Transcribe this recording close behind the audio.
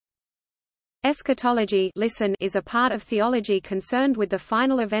Eschatology is a part of theology concerned with the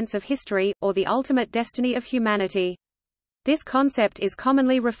final events of history, or the ultimate destiny of humanity. This concept is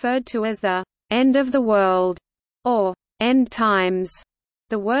commonly referred to as the end of the world, or end times.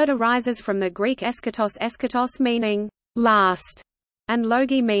 The word arises from the Greek eschatos meaning last, and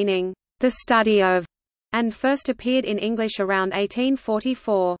logi meaning the study of, and first appeared in English around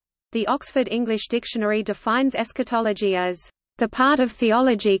 1844. The Oxford English Dictionary defines eschatology as the part of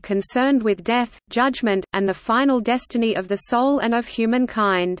theology concerned with death, judgment, and the final destiny of the soul and of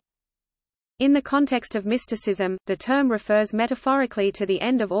humankind. In the context of mysticism, the term refers metaphorically to the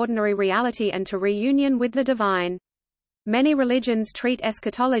end of ordinary reality and to reunion with the divine. Many religions treat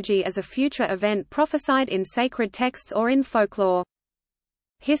eschatology as a future event prophesied in sacred texts or in folklore.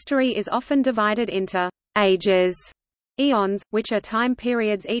 History is often divided into ages, eons, which are time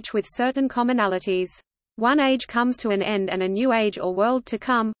periods each with certain commonalities. One age comes to an end and a new age or world to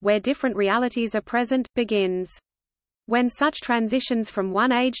come, where different realities are present, begins. When such transitions from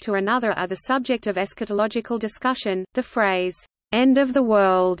one age to another are the subject of eschatological discussion, the phrase, "end of the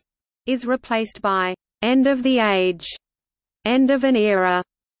world," is replaced by "end of the age," "end of an era,"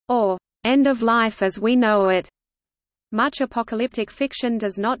 or "end of life as we know it." Much apocalyptic fiction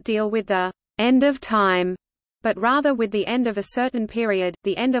does not deal with the "end of time," but rather with the end of a certain period,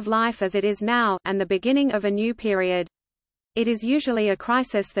 the end of life as it is now, and the beginning of a new period. It is usually a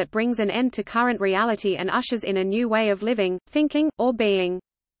crisis that brings an end to current reality and ushers in a new way of living, thinking, or being.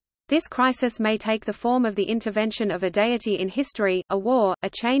 This crisis may take the form of the intervention of a deity in history, a war, a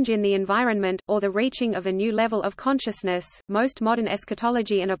change in the environment, or the reaching of a new level of consciousness. Most modern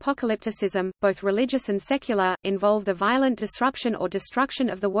eschatology and apocalypticism, both religious and secular, involve the violent disruption or destruction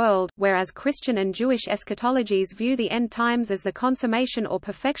of the world, whereas Christian and Jewish eschatologies view the end times as the consummation or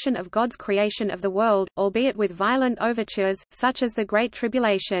perfection of God's creation of the world, albeit with violent overtures, such as the Great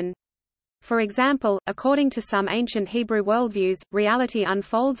Tribulation. For example, according to some ancient Hebrew worldviews, reality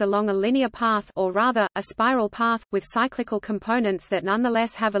unfolds along a linear path, or rather, a spiral path, with cyclical components that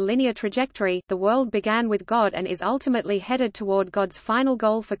nonetheless have a linear trajectory. The world began with God and is ultimately headed toward God's final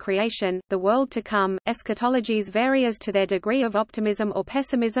goal for creation, the world to come. Eschatologies vary as to their degree of optimism or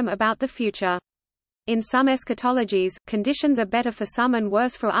pessimism about the future. In some eschatologies, conditions are better for some and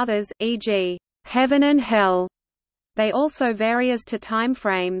worse for others, e.g., heaven and hell. They also vary as to time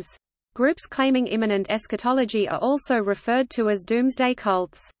frames. Groups claiming imminent eschatology are also referred to as doomsday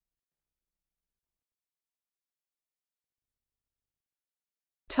cults.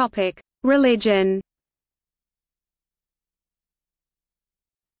 Topic: Religion.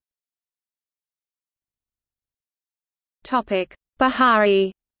 Topic: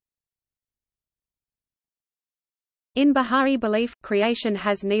 Bahá'í. In Bahá'í belief, creation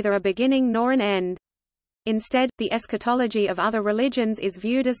has neither a beginning nor an end. Instead, the eschatology of other religions is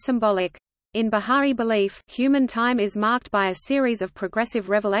viewed as symbolic. In Bahá'í belief, human time is marked by a series of progressive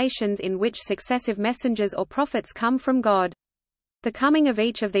revelations in which successive messengers or prophets come from God. The coming of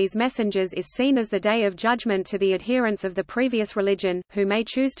each of these messengers is seen as the day of judgment to the adherents of the previous religion, who may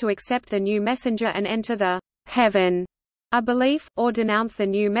choose to accept the new messenger and enter the heaven, a belief, or denounce the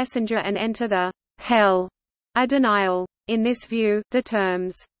new messenger and enter the hell, a denial. In this view, the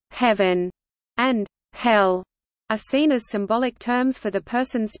terms heaven and hell are seen as symbolic terms for the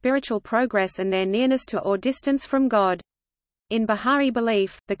person's spiritual progress and their nearness to or distance from God. In Bahá'í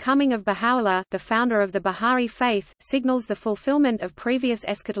belief, the coming of Baha'u'llah, the founder of the Bahá'í faith, signals the fulfillment of previous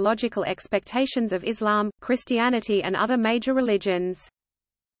eschatological expectations of Islam, Christianity and other major religions.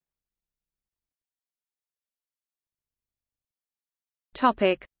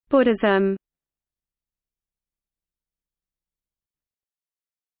 Buddhism.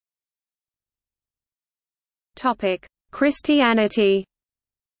 Christianity.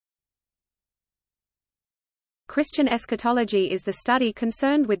 Christian eschatology is the study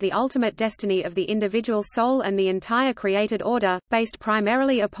concerned with the ultimate destiny of the individual soul and the entire created order, based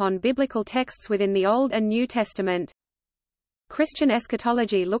primarily upon biblical texts within the Old and New Testament. Christian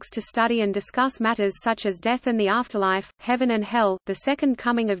eschatology looks to study and discuss matters such as death and the afterlife, heaven and hell, the second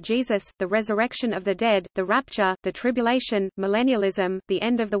coming of Jesus, the resurrection of the dead, the rapture, the tribulation, millennialism, the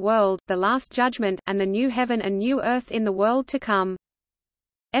end of the world, the last judgment, and the new heaven and new earth in the world to come.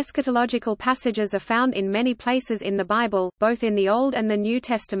 Eschatological passages are found in many places in the Bible, both in the Old and the New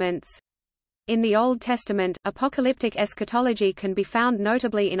Testaments. In the Old Testament, apocalyptic eschatology can be found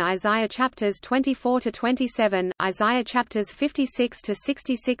notably in Isaiah chapters 24–27, Isaiah chapters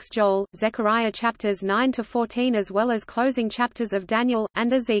 56–66, Joel, Zechariah chapters 9–14, as well as closing chapters of Daniel,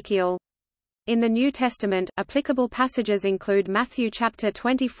 and Ezekiel. In the New Testament, applicable passages include Matthew chapter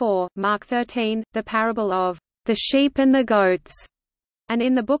 24, Mark 13, the parable of the sheep and the goats, and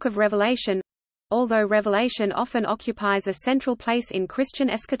in the Book of Revelation, although revelation often occupies a central place in Christian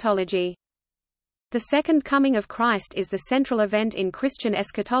eschatology. The Second Coming of Christ is the central event in Christian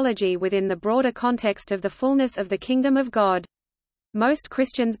eschatology within the broader context of the fullness of the Kingdom of God. Most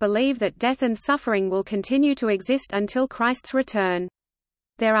Christians believe that death and suffering will continue to exist until Christ's return.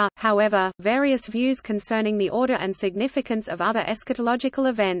 There are, however, various views concerning the order and significance of other eschatological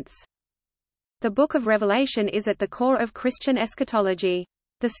events. The Book of Revelation is at the core of Christian eschatology.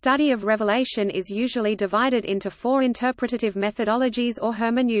 The study of Revelation is usually divided into four interpretative methodologies or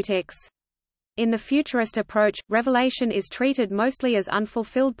hermeneutics. In the futurist approach, Revelation is treated mostly as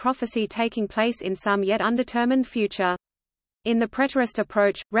unfulfilled prophecy taking place in some yet undetermined future. In the preterist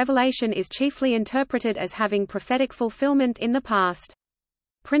approach, Revelation is chiefly interpreted as having prophetic fulfillment in the past.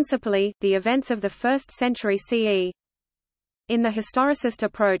 Principally, the events of the 1st century CE. In the historicist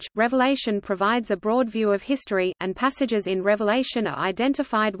approach, Revelation provides a broad view of history, and passages in Revelation are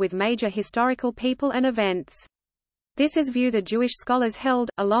identified with major historical people and events. This is view the Jewish scholars held,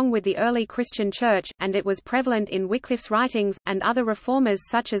 along with the early Christian Church, and it was prevalent in Wycliffe's writings, and other reformers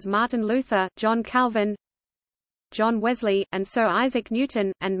such as Martin Luther, John Calvin, John Wesley, and Sir Isaac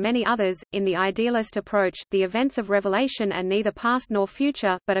Newton, and many others. In the idealist approach, the events of Revelation are neither past nor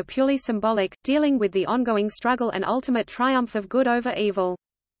future, but are purely symbolic, dealing with the ongoing struggle and ultimate triumph of good over evil.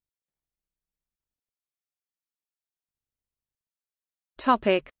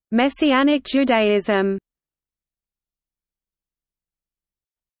 Topic: Messianic Judaism.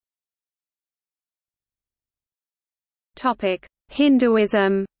 Topic: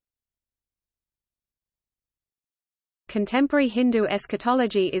 Hinduism. Contemporary Hindu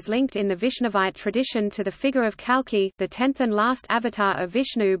eschatology is linked in the Vishnavite tradition to the figure of Kalki, the 10th and last avatar of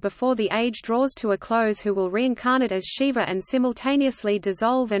Vishnu before the age draws to a close, who will reincarnate as Shiva and simultaneously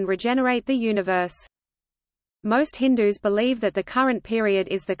dissolve and regenerate the universe. Most Hindus believe that the current period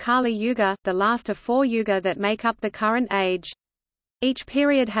is the Kali Yuga, the last of 4 yuga that make up the current age. Each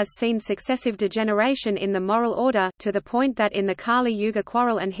period has seen successive degeneration in the moral order, to the point that in the Kali Yuga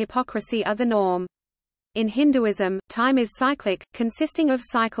quarrel and hypocrisy are the norm. In Hinduism, time is cyclic, consisting of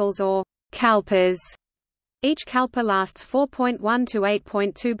cycles or kalpas. Each kalpa lasts 4.1 to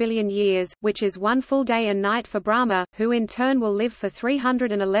 8.2 billion years, which is 1 full day and night for Brahma, who in turn will live for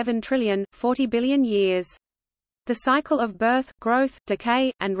 311 trillion, 40 billion years. The cycle of birth, growth,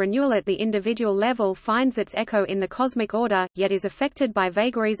 decay, and renewal at the individual level finds its echo in the cosmic order, yet is affected by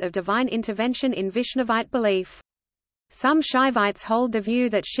vagaries of divine intervention in Vishnavite belief. Some Shaivites hold the view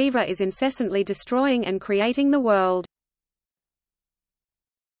that Shiva is incessantly destroying and creating the world.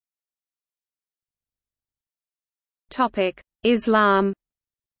 Islam.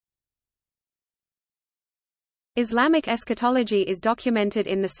 Islamic eschatology is documented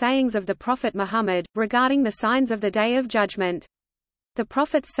in the sayings of the Prophet Muhammad, regarding the signs of the Day of Judgment. The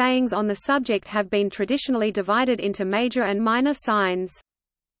Prophet's sayings on the subject have been traditionally divided into major and minor signs.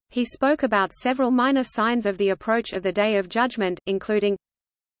 He spoke about several minor signs of the approach of the Day of Judgment, including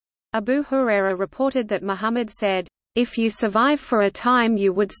Abu Huraira reported that Muhammad said, "If you survive for a time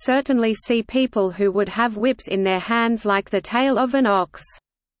you would certainly see people who would have whips in their hands like the tail of an ox.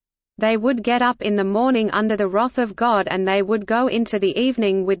 They would get up in the morning under the wrath of God and they would go into the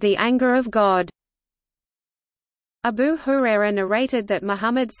evening with the anger of God." Abu Huraira narrated that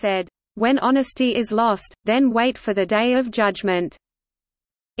Muhammad said, "When honesty is lost, then wait for the Day of Judgment."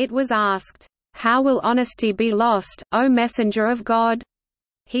 It was asked, "How will honesty be lost, O Messenger of God?"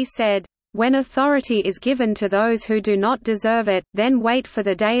 He said, "When authority is given to those who do not deserve it, then wait for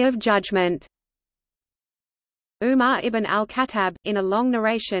the Day of Judgment." Umar ibn al-Khattab, in a long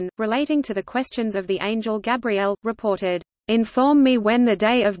narration, relating to the questions of the angel Gabriel, reported, "Inform me when the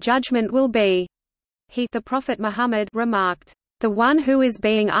Day of Judgment will be." The Prophet Muhammad remarked, "The one who is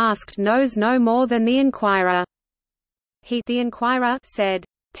being asked knows no more than the inquirer." The inquirer said,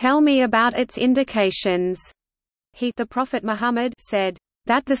 "Tell me about its indications." The Prophet Muhammad said,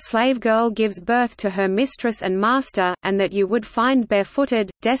 "That the slave girl gives birth to her mistress and master, and that you would find barefooted,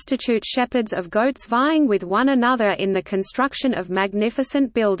 destitute shepherds of goats vying with one another in the construction of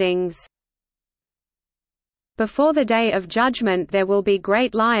magnificent buildings. Before the Day of Judgment there will be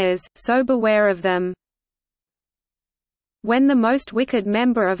great liars, so beware of them. When the most wicked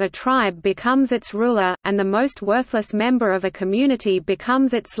member of a tribe becomes its ruler, and the most worthless member of a community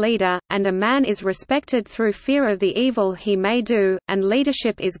becomes its leader, and a man is respected through fear of the evil he may do, and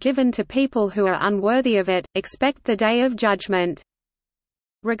leadership is given to people who are unworthy of it, expect the Day of Judgment."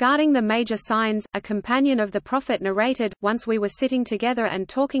 Regarding the major signs, a companion of the Prophet narrated, "Once we were sitting together and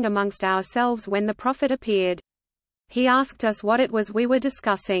talking amongst ourselves when the Prophet appeared. He asked us what it was we were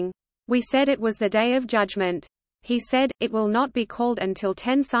discussing. We said it was the Day of Judgment. He said, "It will not be called until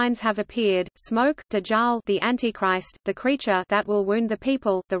 10 signs have appeared: smoke, Dajjal, the Antichrist, the creature that will wound the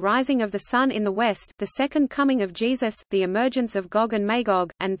people, the rising of the sun in the west, the second coming of Jesus, the emergence of Gog and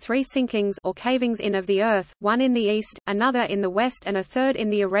Magog, and 3 sinkings or cavings in of the earth, one in the east, another in the west and a third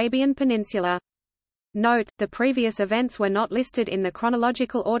in the Arabian Peninsula." Note, the previous events were not listed in the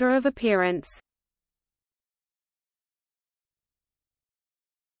chronological order of appearance.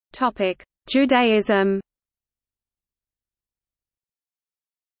 Judaism.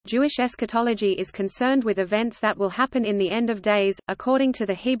 Jewish eschatology is concerned with events that will happen in the end of days, according to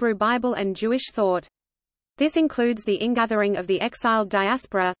the Hebrew Bible and Jewish thought. This includes the ingathering of the exiled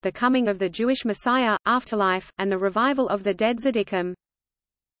diaspora, the coming of the Jewish Messiah, afterlife, and the revival of the dead tzaddikim.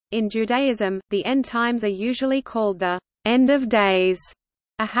 In Judaism, the end times are usually called the end of days,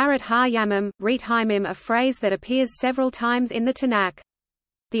 Aharat ha-yamim, Rit haimim, a phrase that appears several times in the Tanakh.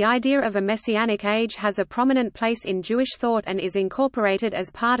 The idea of a messianic age has a prominent place in Jewish thought and is incorporated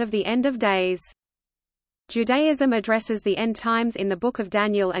as part of the end of days. Judaism addresses the end times in the Book of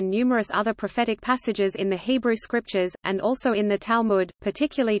Daniel and numerous other prophetic passages in the Hebrew Scriptures, and also in the Talmud,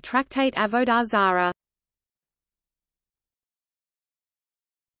 particularly Tractate Avodah Zarah.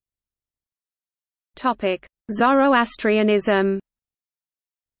 Zoroastrianism.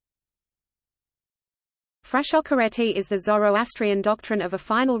 Frashokereti is the Zoroastrian doctrine of a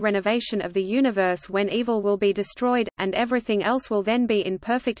final renovation of the universe when evil will be destroyed, and everything else will then be in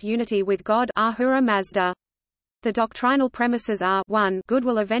perfect unity with God, Ahura Mazda. The doctrinal premises are 1. Good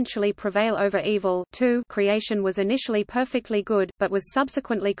will eventually prevail over evil, 2. Creation was initially perfectly good, but was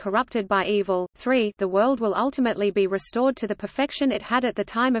subsequently corrupted by evil, 3. The world will ultimately be restored to the perfection it had at the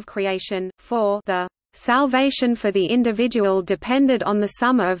time of creation, 4. The salvation for the individual depended on the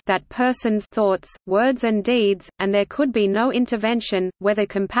sum of that person's thoughts, words and deeds, and there could be no intervention, whether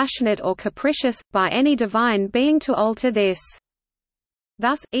compassionate or capricious, by any divine being to alter this.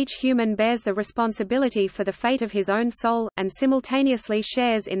 Thus, each human bears the responsibility for the fate of his own soul, and simultaneously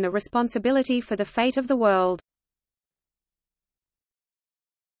shares in the responsibility for the fate of the world.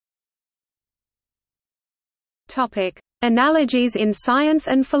 Analogies in science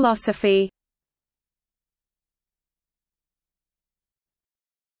and philosophy.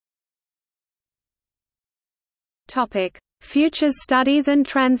 Futures studies and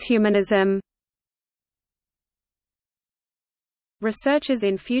transhumanism. Researchers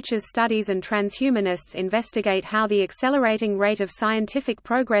in futures studies and transhumanists investigate how the accelerating rate of scientific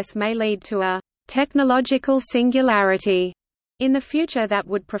progress may lead to a technological singularity in the future that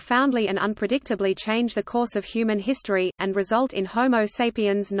would profoundly and unpredictably change the course of human history, and result in Homo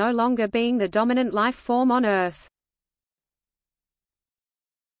sapiens no longer being the dominant life form on Earth.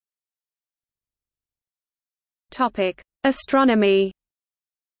 Astronomy.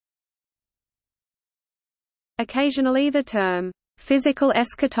 Occasionally the term physical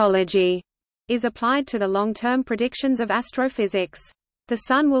eschatology is applied to the long-term predictions of astrophysics. The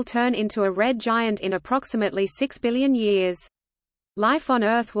Sun will turn into a red giant in approximately 6 billion years. Life on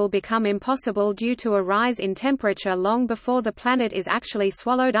Earth will become impossible due to a rise in temperature long before the planet is actually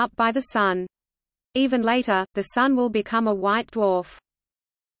swallowed up by the Sun. Even later, the Sun will become a white dwarf.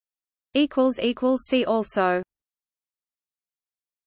 See also